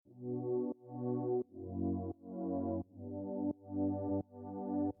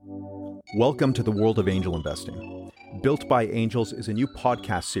Welcome to the world of angel investing. Built by Angels is a new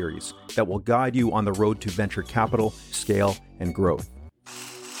podcast series that will guide you on the road to venture capital, scale, and growth.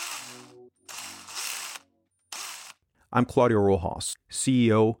 I'm Claudio Rojas,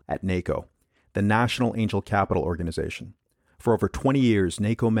 CEO at NACO, the National Angel Capital Organization. For over 20 years,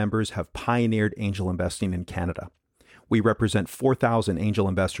 NACO members have pioneered angel investing in Canada. We represent 4,000 angel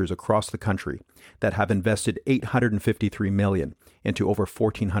investors across the country that have invested $853 million into over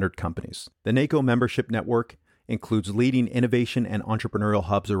 1,400 companies. The NACO membership network includes leading innovation and entrepreneurial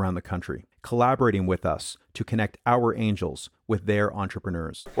hubs around the country, collaborating with us to connect our angels with their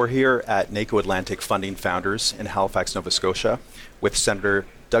entrepreneurs. We're here at NACO Atlantic Funding Founders in Halifax, Nova Scotia, with Senator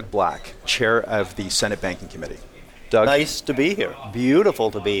Doug Black, Chair of the Senate Banking Committee. Doug. Nice to be here. Beautiful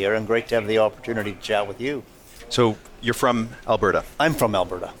to be here, and great to have the opportunity to chat with you. So you're from Alberta. I'm from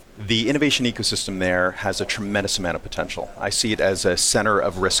Alberta. The innovation ecosystem there has a tremendous amount of potential. I see it as a center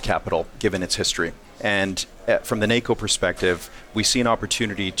of risk capital, given its history. And from the NACO perspective, we see an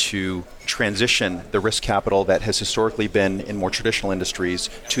opportunity to transition the risk capital that has historically been in more traditional industries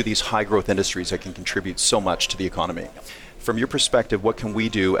to these high growth industries that can contribute so much to the economy. From your perspective, what can we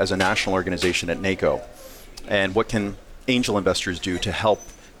do as a national organization at NACO? And what can angel investors do to help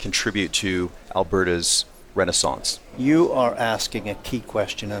contribute to Alberta's renaissance? You are asking a key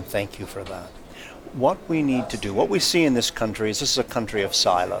question, and thank you for that. What we need to do, what we see in this country is this is a country of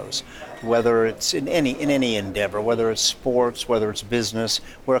silos. Whether it's in any endeavor, whether it's sports, whether it's business,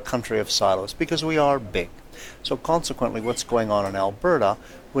 we're a country of silos because we are big. So consequently, what's going on in Alberta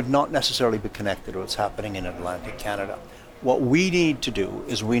would not necessarily be connected to what's happening in Atlantic Canada. What we need to do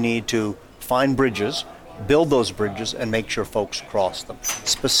is we need to find bridges, build those bridges, and make sure folks cross them.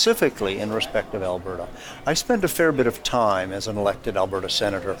 Specifically in respect of Alberta, I spent a fair bit of time as an elected Alberta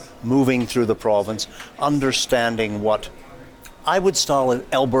senator moving through the province, understanding what I would style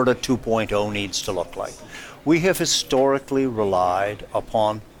Alberta 2.0 needs to look like. We have historically relied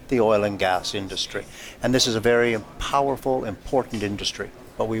upon the oil and gas industry, and this is a very powerful, important industry,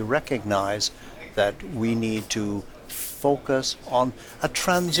 but we recognize that we need to focus on a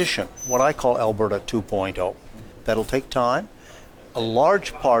transition, what I call Alberta 2.0. That'll take time. A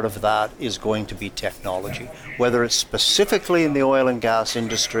large part of that is going to be technology, whether it's specifically in the oil and gas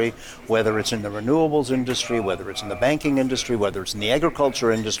industry, whether it's in the renewables industry, whether it's in the banking industry, whether it's in the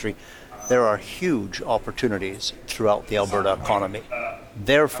agriculture industry. There are huge opportunities throughout the Alberta economy.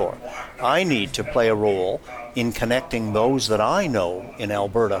 Therefore, I need to play a role in connecting those that I know in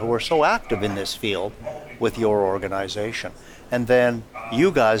Alberta who are so active in this field with your organization. And then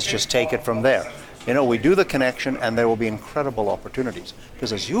you guys just take it from there. You know, we do the connection and there will be incredible opportunities.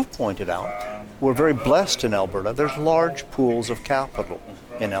 Because as you've pointed out, we're very blessed in Alberta. There's large pools of capital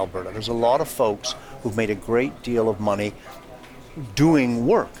in Alberta. There's a lot of folks who've made a great deal of money doing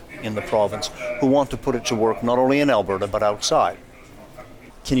work in the province who want to put it to work not only in Alberta but outside.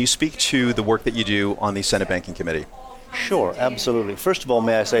 Can you speak to the work that you do on the Senate Banking Committee? Sure, absolutely. First of all,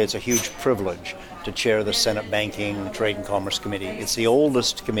 may I say it's a huge privilege to chair the Senate Banking, Trade and Commerce Committee. It's the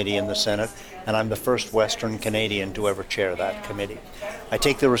oldest committee in the Senate, and I'm the first Western Canadian to ever chair that committee. I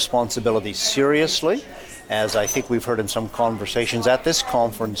take the responsibility seriously, as I think we've heard in some conversations at this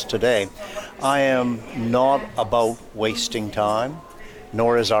conference today. I am not about wasting time,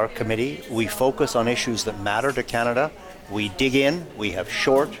 nor is our committee. We focus on issues that matter to Canada. We dig in, we have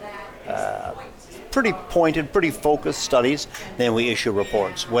short, pretty pointed, pretty focused studies, then we issue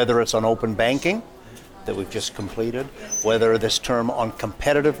reports, whether it's on open banking that we've just completed, whether this term on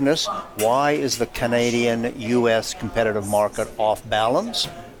competitiveness, why is the Canadian-US competitive market off balance?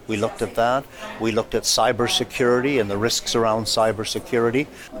 We looked at that. We looked at cybersecurity and the risks around cybersecurity.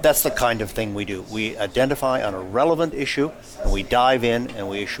 That's the kind of thing we do. We identify on a relevant issue, and we dive in and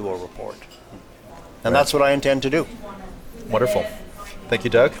we issue a report. And that's what I intend to do. Wonderful. Thank you,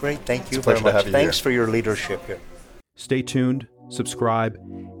 Doug. Great, thank you It's a pleasure very to much. have you Thanks here. for your leadership here. Stay tuned, subscribe,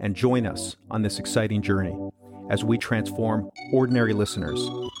 and join us on this exciting journey as we transform ordinary listeners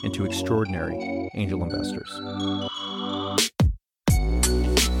into extraordinary angel investors.